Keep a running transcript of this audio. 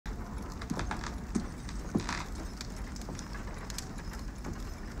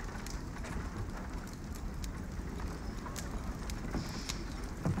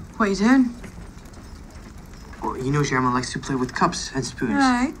What are you doing? Well, you know German likes to play with cups and spoons.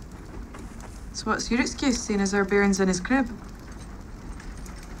 Right. So what's your excuse, seeing as our Baron's in his crib?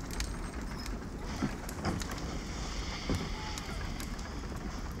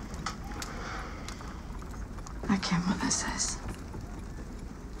 I can't what this is.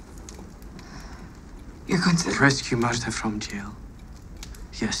 You're going to rescue Marta from jail.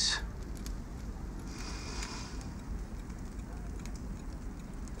 Yes.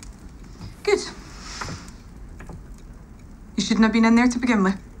 Good. You shouldn't have been in there to begin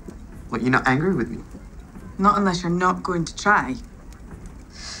with. What, you're not angry with me? Not unless you're not going to try.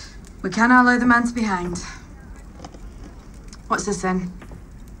 We can't allow the man to be hanged. What's this then?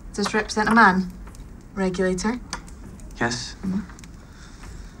 Does this represent a man? Regulator? Yes.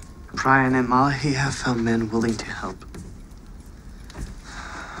 Brian and Malachi have found men willing to help.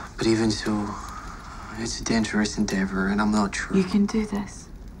 But even so, it's a dangerous endeavor, and I'm not sure. You can do this.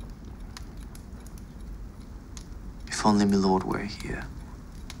 If only my lord were here.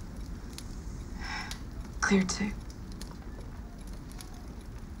 Clear too.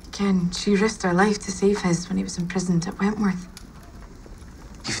 Again, she risked her life to save his when he was imprisoned at Wentworth.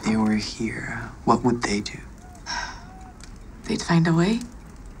 If they were here, what would they do? They'd find a way.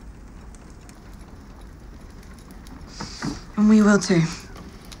 And we will too.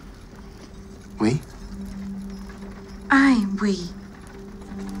 We? Aye, we.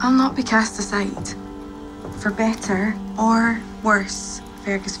 I'll not be cast aside. For better or worse,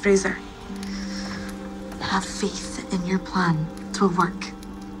 Fergus Fraser. Have faith in your plan. 'Twill work.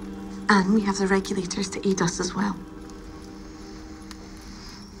 And we have the regulators to aid us as well.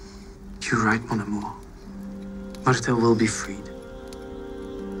 You're right, mon amour. Marta will be freed.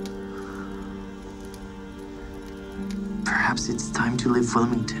 Perhaps it's time to leave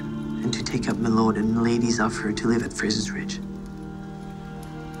Wilmington and to take up my lord and my lady's offer to live at Fraser's Ridge.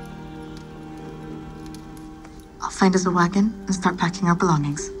 I'll find us a wagon and start packing our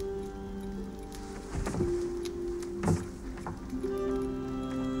belongings.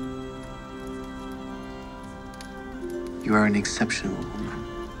 You are an exceptional woman.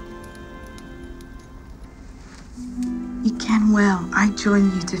 You can well. I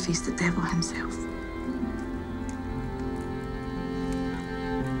join you to face the devil himself.